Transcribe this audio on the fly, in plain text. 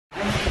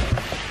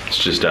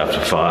It's just after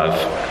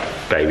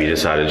 5. Baby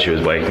decided she was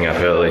waking up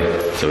early,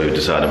 so we've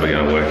decided we're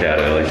gonna work out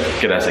early.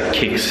 Get us a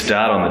kick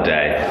start on the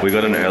day. We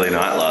got an early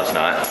night last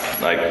night,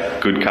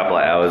 like good couple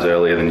of hours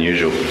earlier than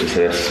usual. Just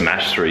had a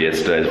smash through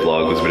yesterday's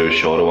vlog. It was a bit of a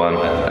shorter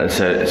one.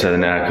 So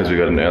now, because we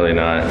got an early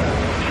night,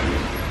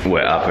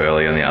 we're up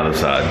early on the other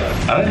side.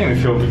 I don't think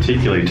we feel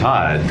particularly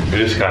tired. We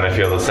just kind of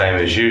feel the same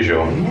as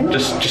usual.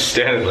 Just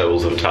standard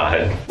levels of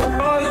tired.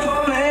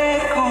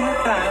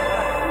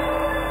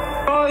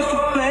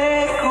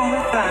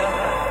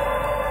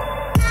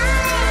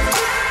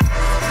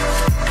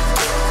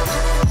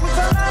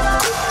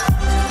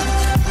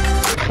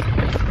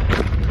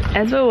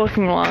 As we were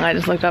walking along, I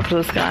just looked up to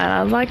the sky and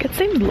I was like, it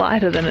seems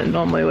lighter than it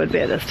normally would be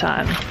at this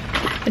time.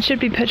 It should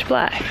be pitch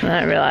black. And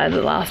I realised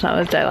that last night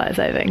was daylight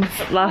savings.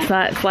 Last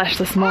night /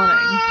 this morning,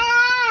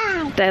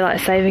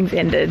 daylight savings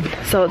ended.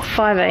 So it's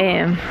 5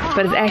 AM,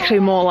 but it's actually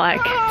more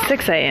like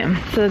 6 AM.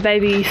 So the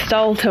baby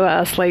stole 2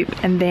 hours sleep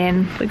and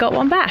then we got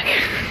one back.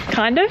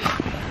 Kind of.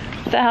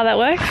 Is that how that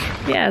works?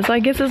 Yeah, so I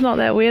guess it's not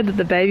that weird that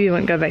the baby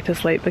wouldn't go back to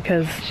sleep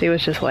because she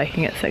was just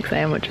waking at 6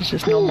 AM, which is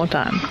just normal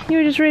time. You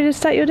were just ready to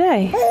start your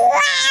day.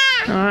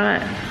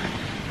 Alright,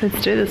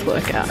 let's do this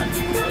workout.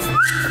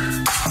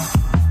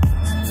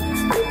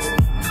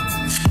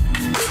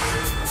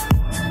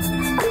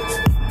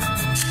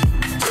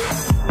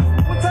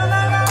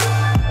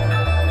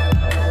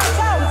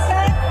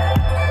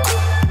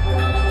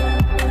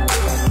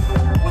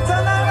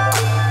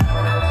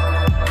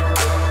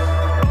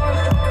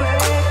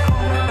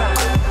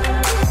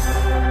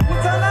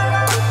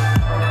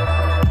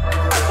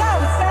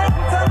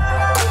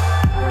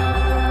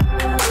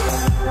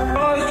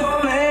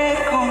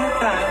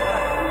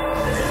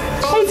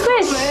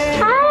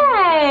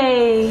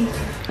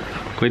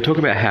 Can we talk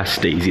about how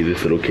steezy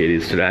this little kid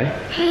is today?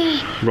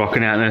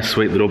 Rocking out in a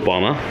sweet little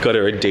bomber. Got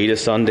her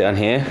Adidas on down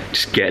here.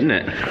 Just getting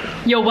it.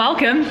 You're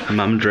welcome.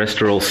 Mum dressed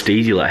her all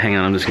steezy. Like, hang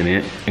on, I'm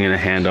gonna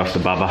hand off the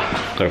bubba.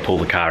 Gotta pull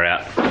the car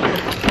out.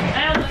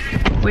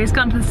 We just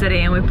gone to the city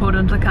and we pulled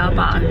into the car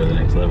park. Go to the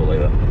next level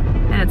either.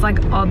 And it's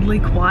like oddly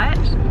quiet.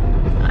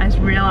 I just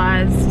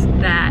realised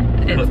that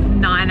it's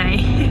 9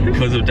 AM.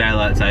 Because of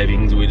daylight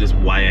savings, we're just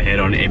way ahead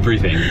on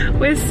everything.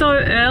 We're so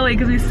early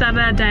because we started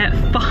our day at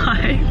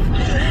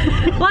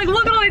 5. Like,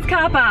 look at all these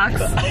car parks.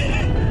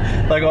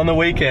 Like on the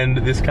weekend,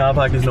 this car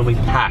park is normally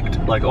packed,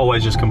 like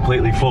always just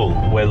completely full.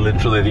 We're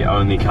literally the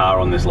only car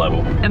on this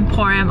level.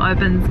 Emporium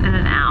opens in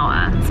an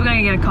hour, so we're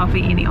gonna get a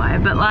coffee anyway,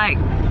 but like...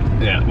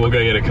 Yeah, we'll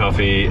go get a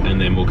coffee and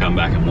then we'll come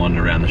back and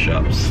wander around the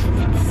shops.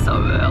 It's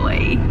so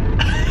early.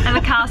 And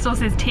the car store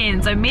says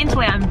 10, so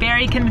mentally I'm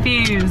very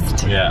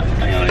confused. Yeah,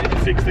 hang on, I need to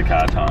fix the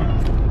car time.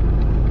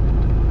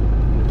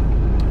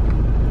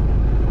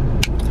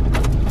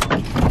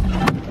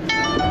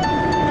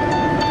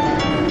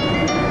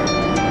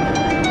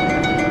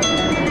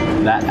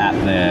 That app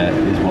there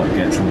is what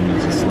gets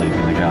Luna to sleep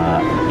in the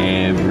car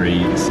every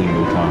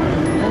single time.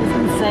 It's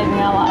been saving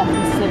our life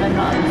for 7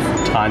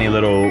 months. Tiny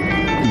little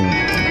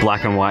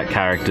black and white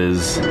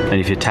characters, and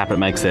if you tap it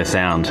makes their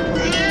sound.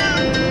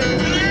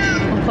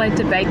 We'll play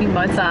to Baby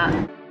Mozart.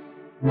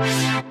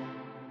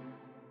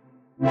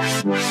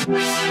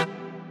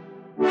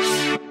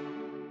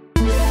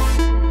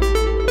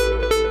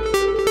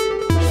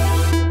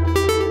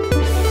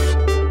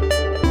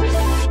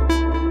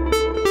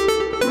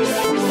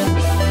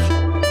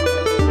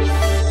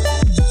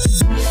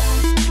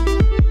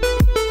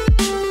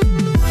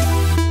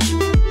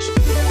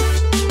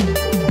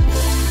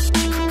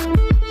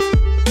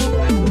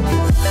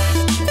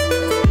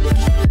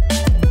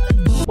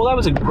 Well, that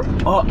was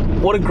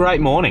what a great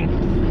morning.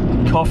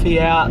 Coffee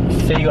out,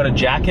 Fee got a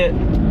jacket.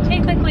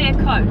 Technically a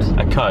coat.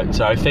 A coat,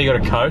 so Fee got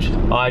a coat.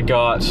 I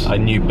got a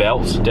new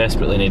belt,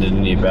 desperately needed a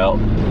new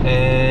belt.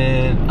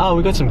 And, oh,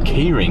 we got some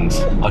key rings.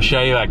 I'll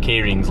show you our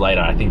key rings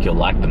later, I think you'll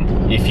like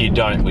them. If you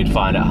don't, we'd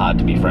find it hard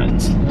to be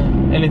friends.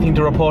 Anything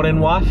to report in,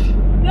 wife?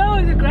 No,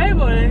 it was a great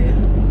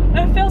morning.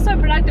 I feel so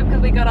productive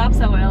because we got up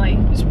so early.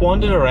 Just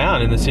wandered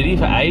around in the city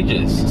for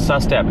ages.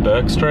 Sussed out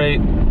Burke Street,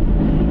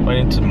 went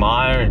into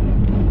Myer,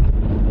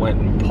 and went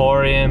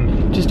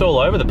Emporium, just all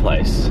over the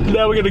place.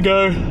 Now we're gonna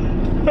go.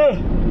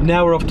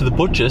 Now we're off to the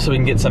butcher so we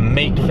can get some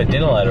meat for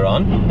dinner later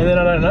on, and then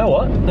I don't know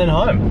what, then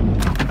home.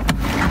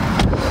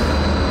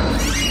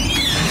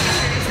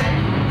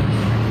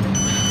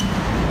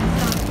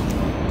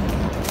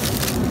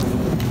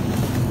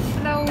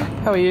 Hello.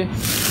 How are you?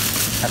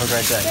 Have a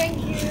great day. Thank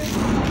you.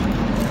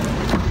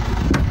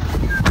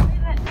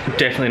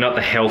 Definitely not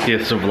the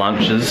healthiest of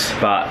lunches,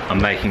 but I'm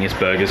making us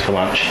burgers for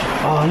lunch.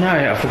 Oh no,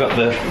 I forgot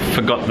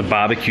the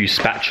barbecue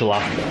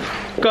spatula.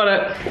 Got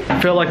it. I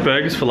feel like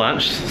burgers for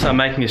lunch, so I'm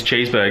making us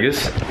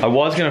cheeseburgers. I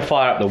was gonna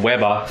fire up the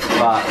Weber,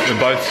 but we're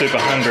both super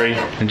hungry.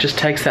 It just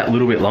takes that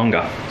little bit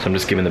longer, so I'm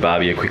just giving the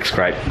Barbie a quick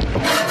scrape.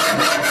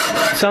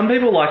 Some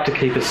people like to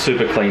keep it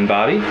super clean,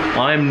 Barbie.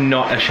 I'm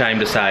not ashamed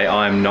to say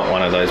I'm not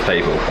one of those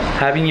people.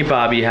 Having your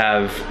Barbie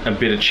have a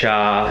bit of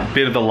char, a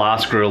bit of the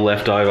last grill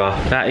left over,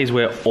 that is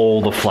where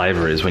all the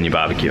flavour is when you're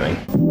barbecuing.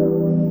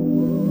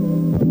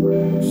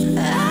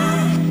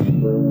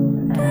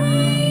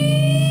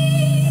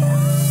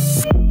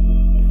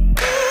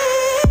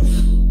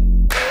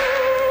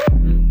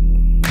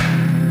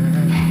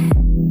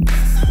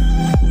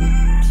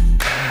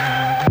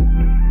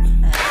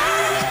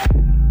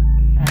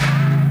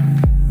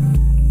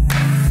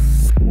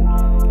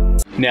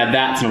 Now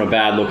that's not a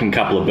bad looking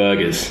couple of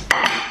burgers.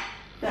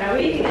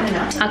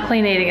 Our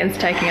clean eating is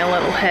taking a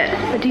little hit.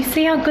 But do you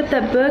see how good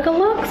that burger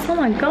looks? Oh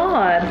my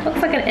god.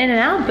 Looks like an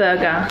In-N-Out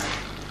burger.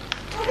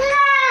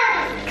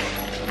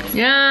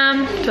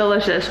 Yum.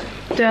 Delicious.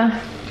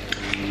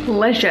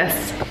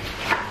 Delicious.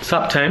 What's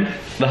up, team?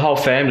 The whole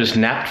fam just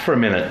napped for a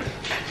minute.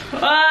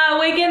 Oh,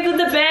 weekends are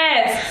the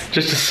best.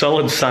 Just a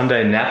solid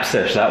Sunday nap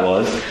sesh, that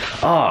was.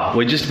 Oh,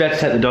 we're just about to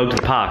take the dog to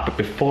the park, but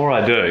before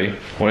I do,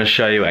 I want to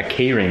show you our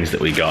key rings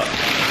that we got.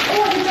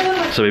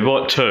 So we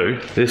bought two.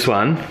 This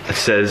one, it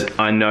says,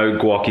 I know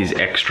guac is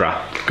extra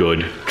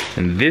good.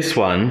 And this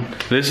one,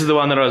 this is the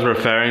one that I was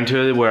referring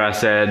to where I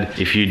said,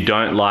 if you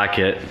don't like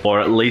it,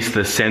 or at least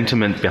the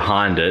sentiment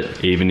behind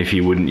it, even if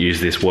you wouldn't use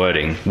this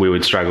wording, we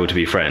would struggle to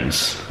be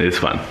friends.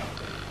 This one.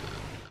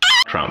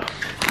 Trump.